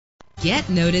Get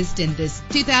noticed in this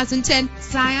 2010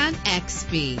 Scion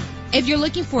XB. If you're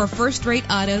looking for a first-rate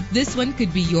auto, this one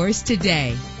could be yours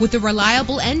today. With a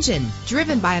reliable engine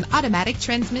driven by an automatic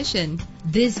transmission,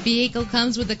 this vehicle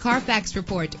comes with a Carfax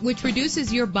report, which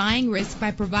reduces your buying risk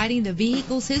by providing the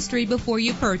vehicle's history before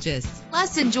you purchase.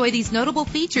 Plus, enjoy these notable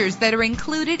features that are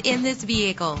included in this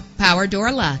vehicle: power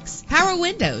door locks, power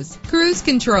windows, cruise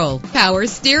control, power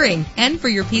steering, and for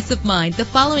your peace of mind, the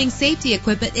following safety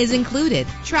equipment is included: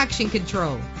 traction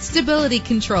control, stability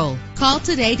control. Call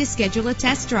today to schedule a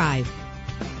test drive.